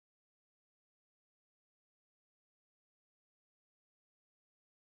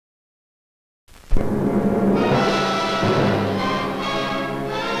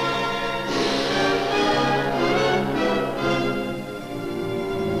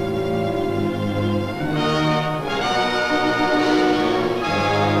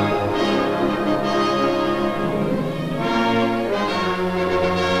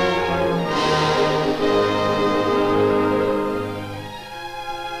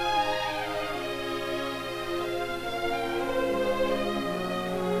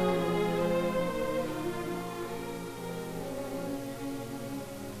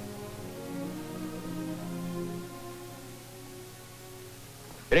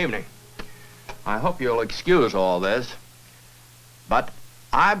Good evening. I hope you'll excuse all this, but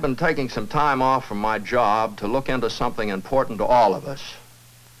I've been taking some time off from my job to look into something important to all of us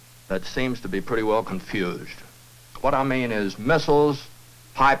that seems to be pretty well confused. What I mean is missiles,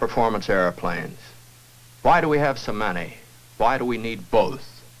 high-performance airplanes. Why do we have so many? Why do we need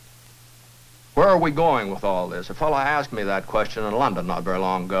both? Where are we going with all this? A fellow asked me that question in London not very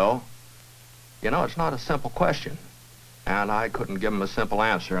long ago. You know, it's not a simple question. And I couldn't give him a simple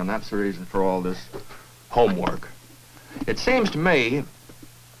answer, and that's the reason for all this homework. It seems to me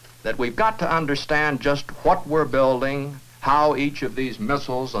that we've got to understand just what we're building, how each of these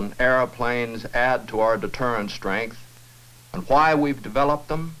missiles and airplanes add to our deterrent strength, and why we've developed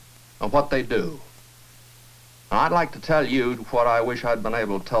them, and what they do. And I'd like to tell you what I wish I'd been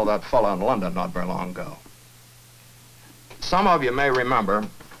able to tell that fellow in London not very long ago. Some of you may remember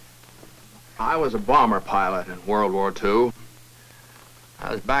I was a bomber pilot in World War II.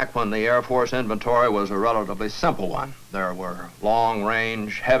 That was back when the Air Force inventory was a relatively simple one. There were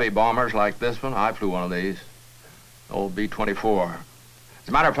long-range, heavy bombers like this one. I flew one of these, old B-24. As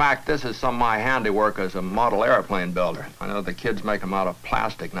a matter of fact, this is some of my handiwork as a model airplane builder. I know the kids make them out of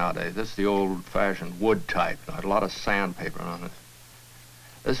plastic nowadays. This is the old-fashioned wood type. I had a lot of sandpaper on it.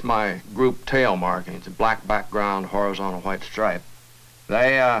 This is my group tail markings, a black background, horizontal white stripe.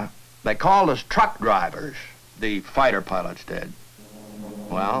 They called us truck drivers, the fighter pilots did.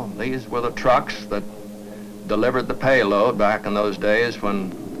 Well, these were the trucks that delivered the payload back in those days when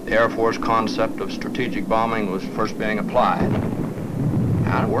the Air Force concept of strategic bombing was first being applied.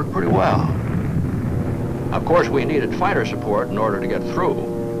 And it worked pretty well. Of course, we needed fighter support in order to get through.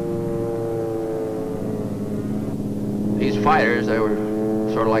 These fighters, they were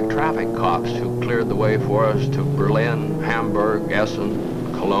sort of like traffic cops who cleared the way for us to Berlin, Hamburg, Essen,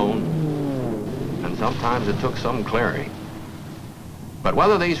 Cologne, and sometimes it took some clearing. But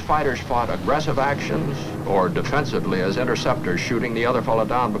whether these fighters fought aggressive actions or defensively as interceptors shooting the other fellow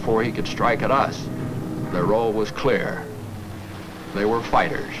down before he could strike at us, their role was clear. They were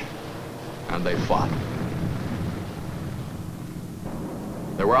fighters, and they fought.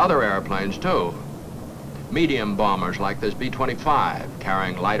 There were other airplanes, too. Medium bombers like this B-25,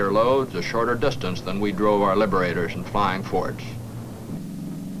 carrying lighter loads a shorter distance than we drove our Liberators and Flying Forts.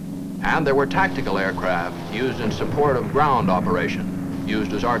 And there were tactical aircraft used in support of ground operation,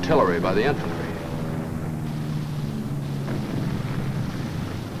 used as artillery by the infantry.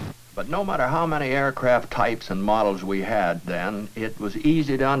 But no matter how many aircraft types and models we had then, it was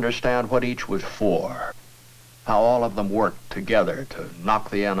easy to understand what each was for, how all of them worked together to knock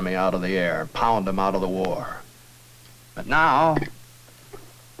the enemy out of the air, pound them out of the war. But now,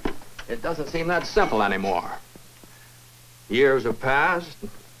 it doesn't seem that simple anymore. Years have passed.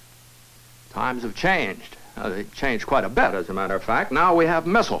 Times have changed. They've changed quite a bit, as a matter of fact. Now we have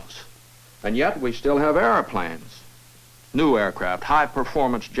missiles, and yet we still have airplanes, new aircraft,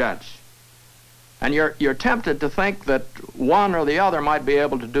 high-performance jets. And you're tempted to think that one or the other might be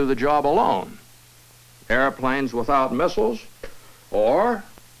able to do the job alone. Airplanes without missiles, or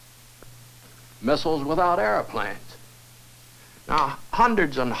missiles without airplanes. Now,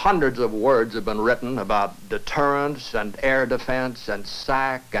 hundreds and hundreds of words have been written about deterrence and air defense and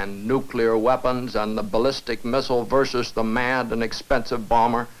SAC and nuclear weapons and the ballistic missile versus the manned and expensive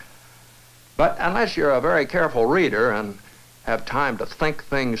bomber. But unless you're a very careful reader and have time to think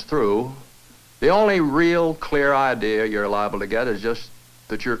things through, the only real clear idea you're liable to get is just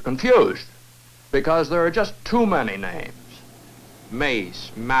that you're confused, because there are just too many names.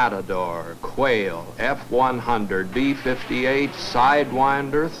 Mace, Matador, Quail, F-100, B-58,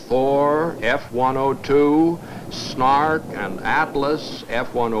 Sidewinder, Thor, F-102, Snark, and Atlas,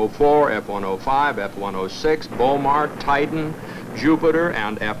 F-104, F-105, F-106, Bomart, Titan, Jupiter,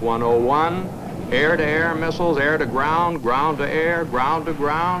 and F-101, air-to-air missiles, air-to-ground, ground-to-air,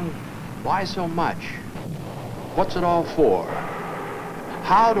 ground-to-ground. Why so much? What's it all for?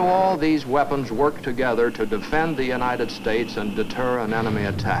 How do all these weapons work together to defend the United States and deter an enemy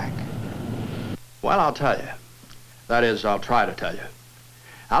attack? Well, I'll tell you. That is, I'll try to tell you.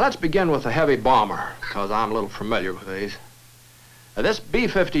 Now, let's begin with the heavy bomber, because I'm a little familiar with these. This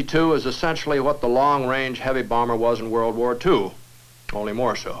B-52 is essentially what the long-range heavy bomber was in World War II, only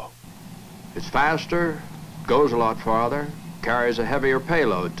more so. It's faster, goes a lot farther, carries a heavier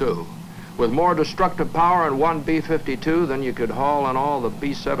payload, too, with more destructive power in one B-52 than you could haul in all the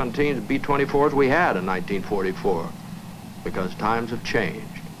B-17s, B-24s we had in 1944, because times have changed.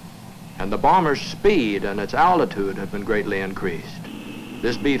 And the bomber's speed and its altitude have been greatly increased.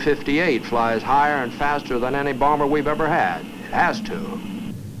 This B-58 flies higher and faster than any bomber we've ever had. It has to.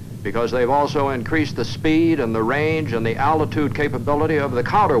 because they've also increased the speed and the range and the altitude capability of the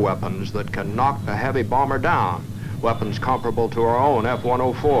counter weapons that can knock a heavy bomber down, weapons comparable to our own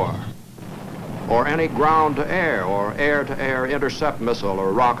F-104, or any ground-to-air or air-to-air intercept missile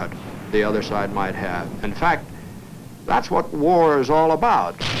or rocket the other side might have. In fact, that's what war is all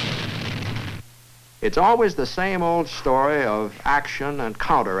about. It's always the same old story of action and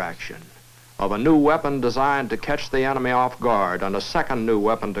counteraction, of a new weapon designed to catch the enemy off guard and a second new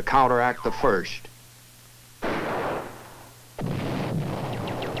weapon to counteract the first.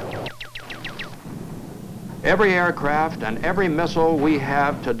 Every aircraft and every missile we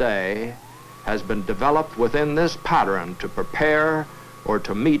have today has been developed within this pattern to prepare or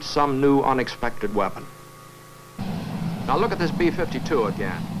to meet some new unexpected weapon. Now look at this B-52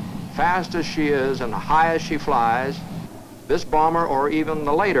 again. Fast as she is and high as she flies, this bomber, or even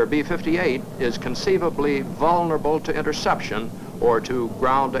the later B-58, is conceivably vulnerable to interception or to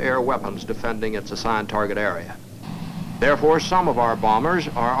ground-to-air weapons defending its assigned target area. Therefore, some of our bombers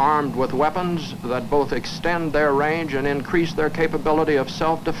are armed with weapons that both extend their range and increase their capability of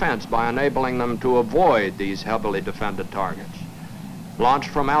self-defense by enabling them to avoid these heavily defended targets. Launched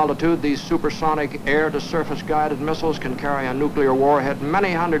from altitude, these supersonic air-to-surface guided missiles can carry a nuclear warhead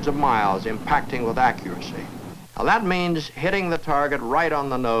many hundreds of miles, impacting with accuracy. Now that means hitting the target right on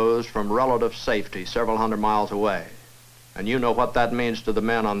the nose from relative safety several hundred miles away. And you know what that means to the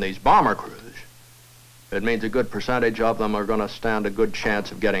men on these bomber crews. It means a good percentage of them are going to stand a good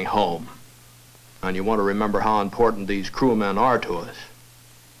chance of getting home. And you want to remember how important these crewmen are to us.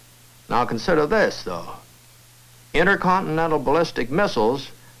 Now consider this, though. Intercontinental ballistic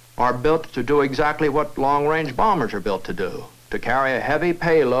missiles are built to do exactly what long-range bombers are built to do, to carry a heavy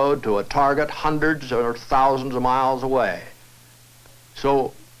payload to a target hundreds or thousands of miles away.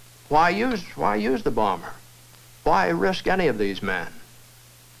 So why use the bomber? Why risk any of these men?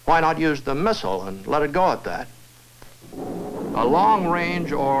 Why not use the missile and let it go at that? A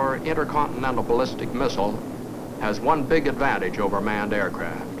long-range or intercontinental ballistic missile has one big advantage over manned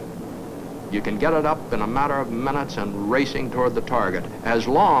aircraft. You can get it up in a matter of minutes and racing toward the target, as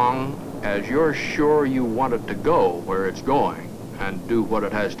long as you're sure you want it to go where it's going and do what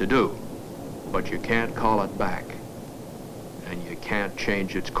it has to do. But you can't call it back, and you can't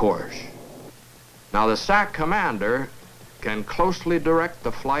change its course. Now, the SAC commander can closely direct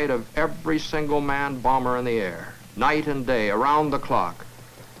the flight of every single manned bomber in the air, night and day, around the clock.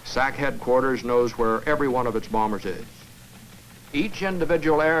 SAC headquarters knows where every one of its bombers is. Each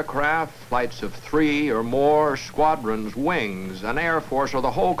individual aircraft, flights of 3 or more squadrons, wings, an air force, or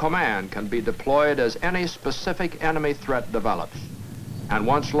the whole command can be deployed as any specific enemy threat develops. And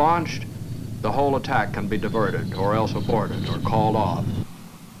once launched, the whole attack can be diverted, or else aborted, or called off.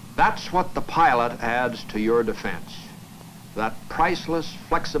 That's what the pilot adds to your defense. That priceless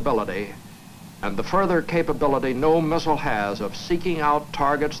flexibility and the further capability no missile has of seeking out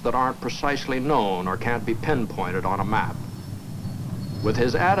targets that aren't precisely known or can't be pinpointed on a map. With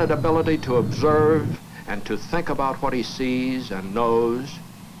his added ability to observe and to think about what he sees and knows,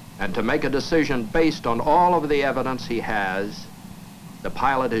 and to make a decision based on all of the evidence he has, the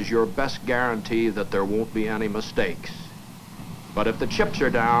pilot is your best guarantee that there won't be any mistakes. But if the chips are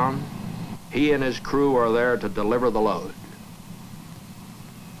down, he and his crew are there to deliver the load.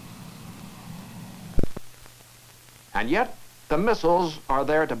 And yet, the missiles are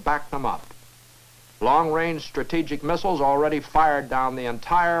there to back them up. Long-range strategic missiles already fired down the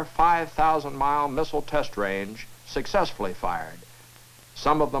entire 5,000-mile missile test range, successfully fired.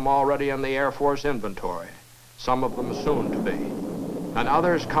 Some of them already in the Air Force inventory, some of them soon to be, and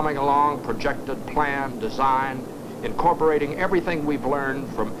others coming along, projected, planned, designed, incorporating everything we've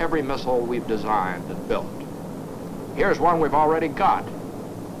learned from every missile we've designed and built. Here's one we've already got,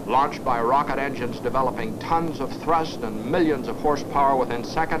 launched by rocket engines developing tons of thrust and millions of horsepower within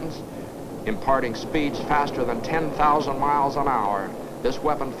seconds, imparting speeds faster than 10,000 miles an hour. This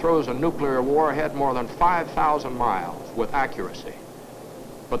weapon throws a nuclear warhead more than 5,000 miles with accuracy.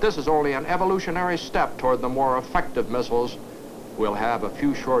 But this is only an evolutionary step toward the more effective missiles we'll have a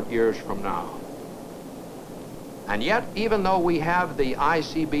few short years from now. And yet, even though we have the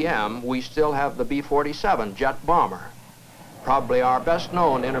ICBM, we still have the B-47 jet bomber, probably our best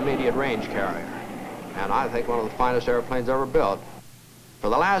known intermediate range carrier, and I think one of the finest airplanes ever built. For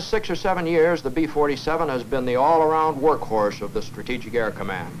the last 6 or 7 years, the B-47 has been the all-around workhorse of the Strategic Air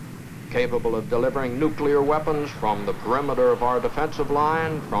Command, capable of delivering nuclear weapons from the perimeter of our defensive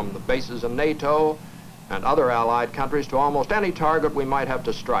line, from the bases in NATO and other allied countries to almost any target we might have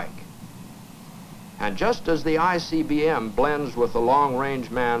to strike. And just as the ICBM blends with the long-range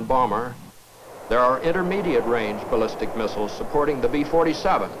manned bomber, there are intermediate-range ballistic missiles supporting the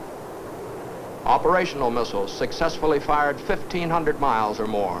B-47, Operational missiles successfully fired 1,500 miles or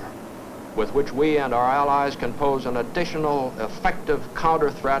more, with which we and our allies can pose an additional effective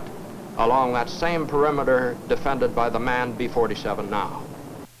counter threat along that same perimeter defended by the manned B-47 now.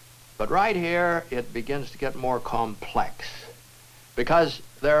 But right here, it begins to get more complex, because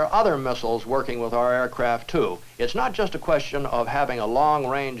there are other missiles working with our aircraft too. It's not just a question of having a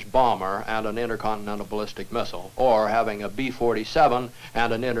long-range bomber and an intercontinental ballistic missile, or having a B-47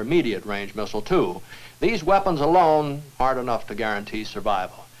 and an intermediate-range missile too. These weapons alone aren't enough to guarantee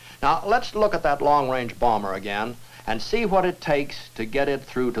survival. Now, let's look at that long-range bomber again and see what it takes to get it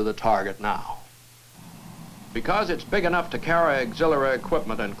through to the target now. Because it's big enough to carry auxiliary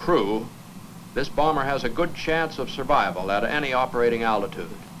equipment and crew, this bomber has a good chance of survival at any operating altitude.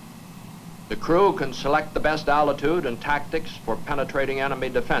 The crew can select the best altitude and tactics for penetrating enemy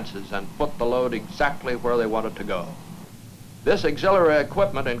defenses and put the load exactly where they want it to go. This auxiliary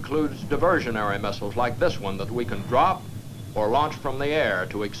equipment includes diversionary missiles like this one that we can drop or launch from the air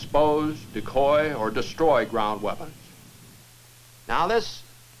to expose, decoy, or destroy ground weapons. Now, this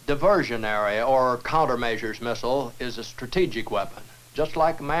diversionary or countermeasures missile is a strategic weapon, just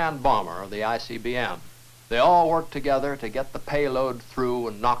like a manned bomber or the ICBM. They all work together to get the payload through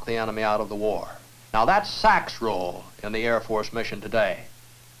and knock the enemy out of the war. Now, that's SAC's role in the Air Force mission today,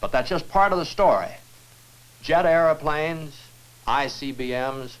 but that's just part of the story. Jet airplanes,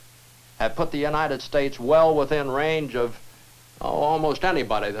 ICBMs, have put the United States well within range of almost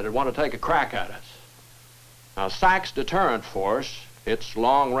anybody that would want to take a crack at us. Now, SAC's deterrent force, its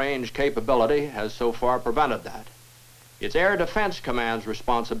long-range capability, has so far prevented that. It's Air Defense Command's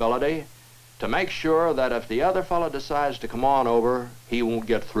responsibility to make sure that if the other fellow decides to come on over, he won't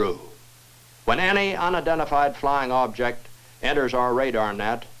get through. When any unidentified flying object enters our radar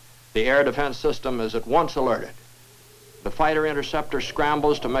net, the air defense system is at once alerted. The fighter interceptor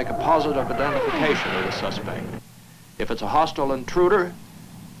scrambles to make a positive identification of the suspect. If it's a hostile intruder,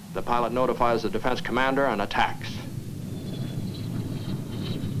 the pilot notifies the defense commander and attacks.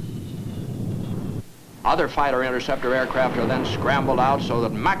 Other fighter interceptor aircraft are then scrambled out so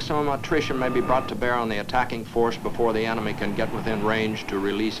that maximum attrition may be brought to bear on the attacking force before the enemy can get within range to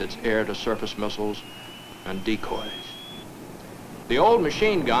release its air-to-surface missiles and decoys. The old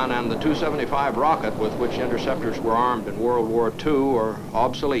machine gun and the 275 rocket with which interceptors were armed in World War II are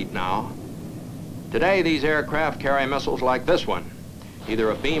obsolete now. Today, these aircraft carry missiles like this one, either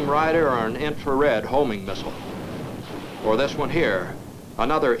a beam rider or an infrared homing missile. Or this one here,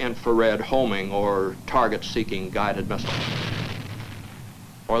 another infrared homing or target-seeking guided missile.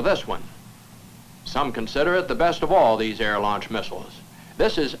 Or this one. Some consider it the best of all these air-launch missiles.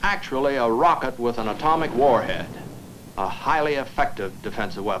 This is actually a rocket with an atomic warhead, a highly effective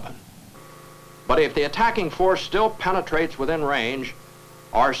defensive weapon. But if the attacking force still penetrates within range,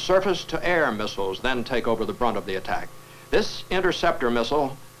 our surface-to-air missiles then take over the brunt of the attack. This interceptor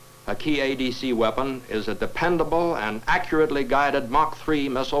missile, a key ADC weapon, is a dependable and accurately guided Mach 3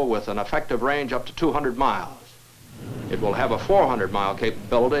 missile with an effective range up to 200 miles. It will have a 400-mile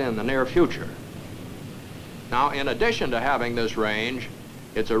capability in the near future. Now, in addition to having this range,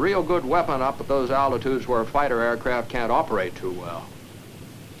 it's a real good weapon up at those altitudes where fighter aircraft can't operate too well.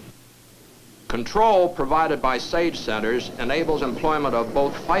 Control provided by SAGE centers enables employment of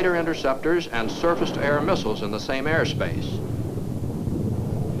both fighter interceptors and surface-to-air missiles in the same airspace.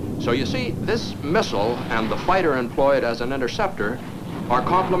 So you see, this missile and the fighter employed as an interceptor are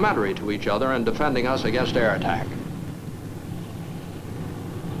complementary to each other in defending us against air attack.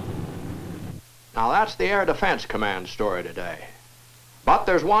 Now, that's the Air Defense Command story today. But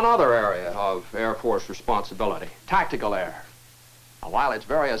there's one other area of Air Force responsibility, tactical air. Now, while it's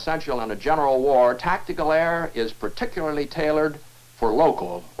very essential in a general war, tactical air is particularly tailored for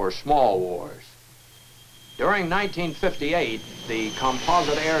local or small wars. During 1958, the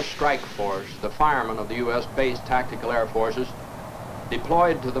Composite Air Strike Force, the firemen of the U.S.-based tactical air forces,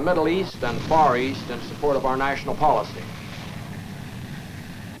 deployed to the Middle East and Far East in support of our national policy.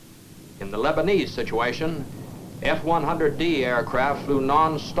 In the Lebanese situation, F-100D aircraft flew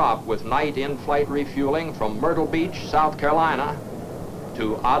non-stop with night in-flight refueling from Myrtle Beach, South Carolina,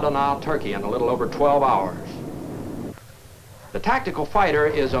 to Adana, Turkey in a little over 12 hours. The tactical fighter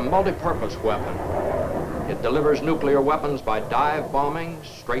is a multi-purpose weapon. It delivers nuclear weapons by dive bombing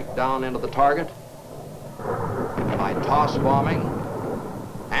straight down into the target, by toss bombing,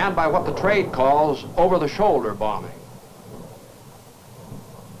 and by what the trade calls over-the-shoulder bombing.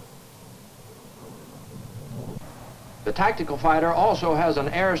 The tactical fighter also has an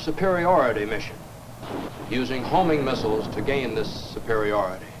air superiority mission, using homing missiles to gain this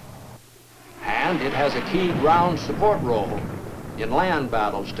superiority. And it has a key ground support role, in land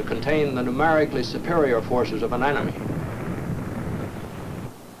battles to contain the numerically superior forces of an enemy.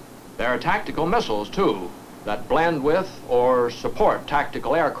 There are tactical missiles, too, that blend with or support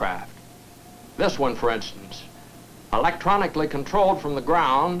tactical aircraft. This one, for instance, electronically controlled from the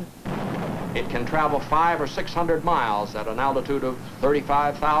ground, it can travel 500 or 600 miles at an altitude of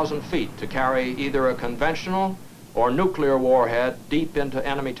 35,000 feet to carry either a conventional or nuclear warhead deep into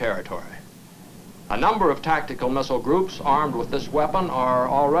enemy territory. A number of tactical missile groups armed with this weapon are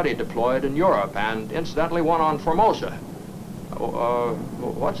already deployed in Europe, and incidentally one on Formosa.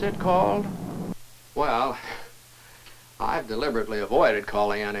 What's it called? Well, I've deliberately avoided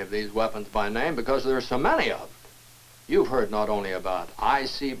calling any of these weapons by name because there are so many of them. You've heard not only about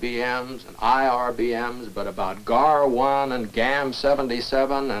ICBMs and IRBMs, but about GAR-1 and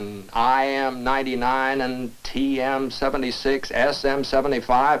GAM-77 and IM-99 and TM-76,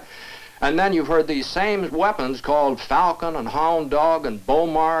 SM-75. And then you've heard these same weapons called Falcon and Hound Dog and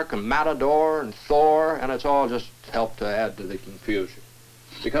Beaumark and Matador and Thor, and it's all just helped to add to the confusion.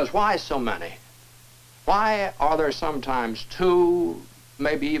 Because why so many? Why are there sometimes 2,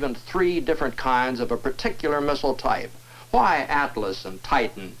 maybe even 3 different kinds of a particular missile type? Why Atlas and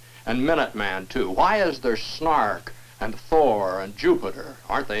Titan and Minuteman, too? Why is there Snark and Thor and Jupiter?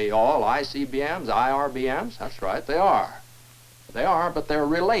 Aren't they all ICBMs, IRBMs? That's right, they are. They are, but they're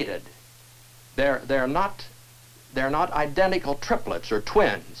related. They're not identical triplets or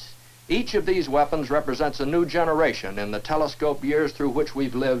twins. Each of these weapons represents a new generation in the telescope years through which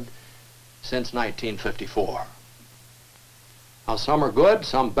we've lived since 1954. Now, some are good,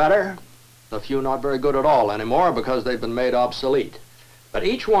 some better, a few not very good at all anymore because they've been made obsolete. But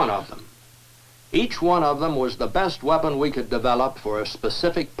each one of them was the best weapon we could develop for a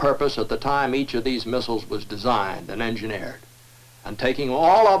specific purpose at the time each of these missiles was designed and engineered. And taking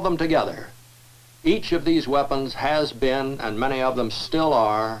all of them together, each of these weapons has been, and many of them still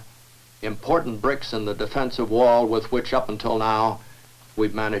are, important bricks in the defensive wall with which up until now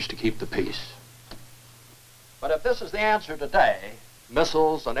we've managed to keep the peace. But if this is the answer today,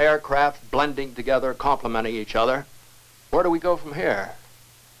 missiles and aircraft blending together, complementing each other, where do we go from here?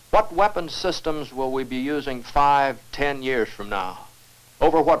 What weapon systems will we be using 5, 10 years from now?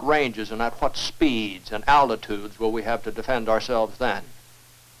 Over what ranges and at what speeds and altitudes will we have to defend ourselves then?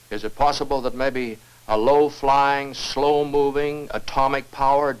 Is it possible that maybe a low-flying, slow-moving,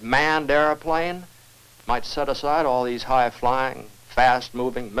 atomic-powered, manned airplane might set aside all these high-flying,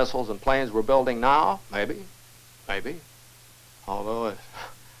 fast-moving missiles and planes we're building now? Maybe. Maybe. Although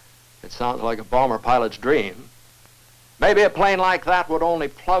it sounds like a bomber pilot's dream. Maybe a plane like that would only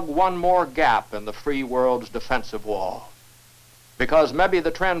plug one more gap in the free world's defensive wall. Because maybe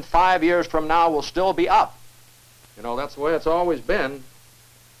the trend 5 years from now will still be up. You know, that's the way it's always been.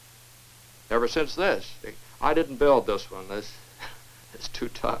 Ever since this. I didn't build this one. This is too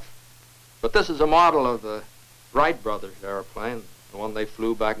tough. But this is a model of the Wright brothers airplane, the one they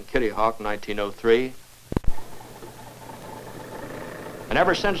flew back in Kitty Hawk in 1903. And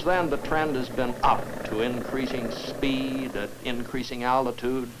ever since then, the trend has been up to increasing speed, at increasing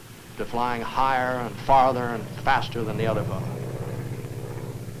altitude, to flying higher and farther and faster than the other fellow.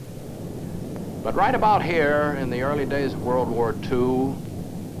 But right about here, in the early days of World War II,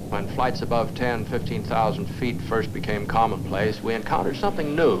 when flights above 10, 15,000 feet first became commonplace, we encountered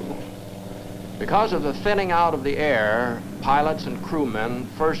something new. Because of the thinning out of the air, pilots and crewmen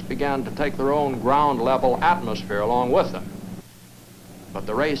first began to take their own ground-level atmosphere along with them. But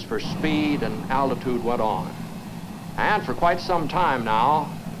the race for speed and altitude went on. And for quite some time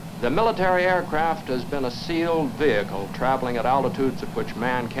now, the military aircraft has been a sealed vehicle traveling at altitudes at which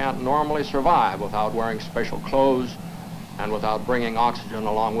man can't normally survive without wearing special clothes and without bringing oxygen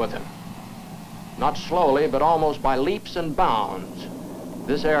along with him. Not slowly, but almost by leaps and bounds,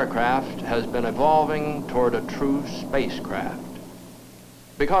 this aircraft has been evolving toward a true spacecraft.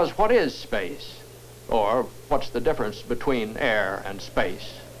 Because what is space? Or what's the difference between air and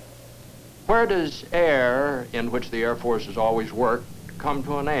space? Where does air, in which the Air Force has always worked, come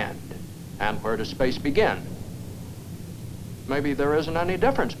to an end? And where does space begin? Maybe there isn't any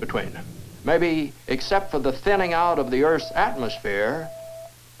difference between them. Maybe, except for the thinning out of the Earth's atmosphere,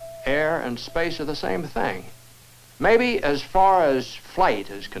 air and space are the same thing. Maybe as far as flight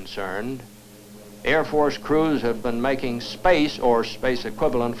is concerned, Air Force crews have been making space or space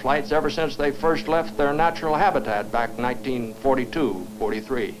equivalent flights ever since they first left their natural habitat back in 1942,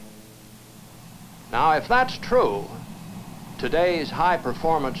 43. Now, if that's true, today's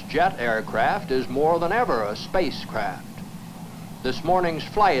high-performance jet aircraft is more than ever a spacecraft. This morning's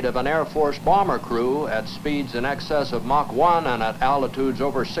flight of an Air Force bomber crew at speeds in excess of Mach 1 and at altitudes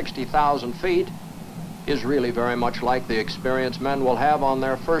over 60,000 feet is really very much like the experience men will have on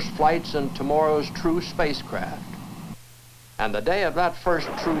their first flights in tomorrow's true spacecraft. And the day of that first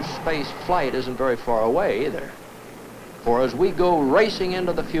true space flight isn't very far away either. For as we go racing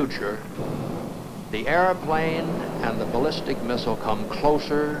into the future, the airplane and the ballistic missile come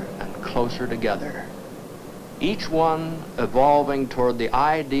closer and closer together, each one evolving toward the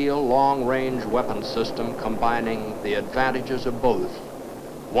ideal long-range weapon system combining the advantages of both.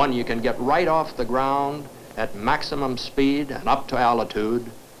 One you can get right off the ground at maximum speed and up to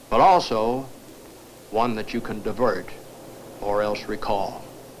altitude, but also one that you can divert or else recall.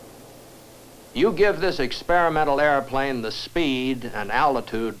 You give this experimental airplane the speed and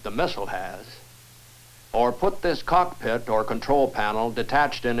altitude the missile has, or put this cockpit or control panel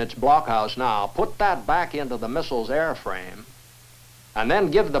detached in its blockhouse now, put that back into the missile's airframe, and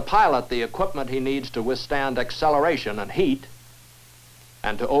then give the pilot the equipment he needs to withstand acceleration and heat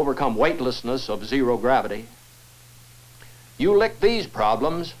and to overcome weightlessness of zero gravity. You lick these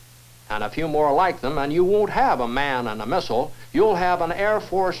problems and a few more like them, and you won't have a man and a missile. You'll have an Air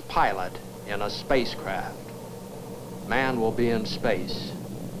Force pilot in a spacecraft. Man will be in space.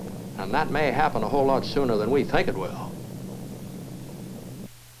 And that may happen a whole lot sooner than we think it will.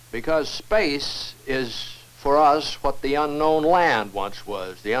 Because space is, for us, what the unknown land once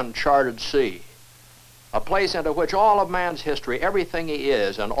was, the uncharted sea. A place into which all of man's history, everything he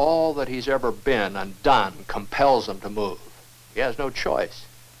is and all that he's ever been and done, compels him to move. He has no choice.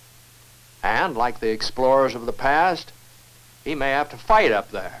 And, like the explorers of the past, he may have to fight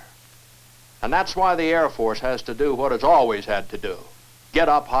up there. And that's why the Air Force has to do what it's always had to do. Get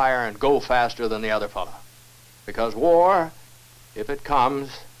up higher and go faster than the other fella. Because war, if it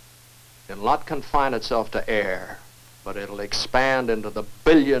comes, it'll not confine itself to air, but it'll expand into the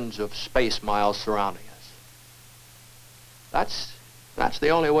billions of space miles surrounding us. That's the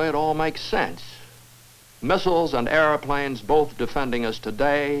only way it all makes sense. Missiles and airplanes both defending us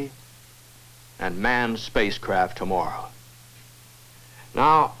today, and manned spacecraft tomorrow.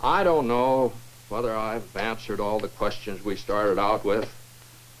 Now, I don't know whether I've answered all the questions we started out with.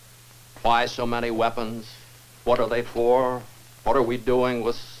 Why so many weapons? What are they for? What are we doing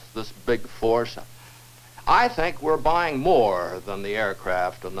with this big force? I think we're buying more than the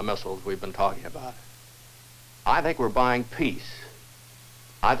aircraft and the missiles we've been talking about. I think we're buying peace.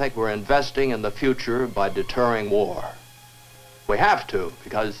 I think we're investing in the future by deterring war. We have to,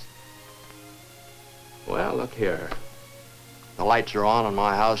 because, well, look here. The lights are on in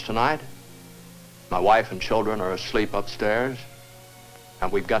my house tonight. My wife and children are asleep upstairs,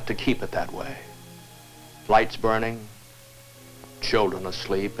 and we've got to keep it that way. Lights burning, children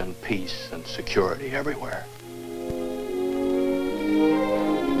asleep, and peace and security everywhere.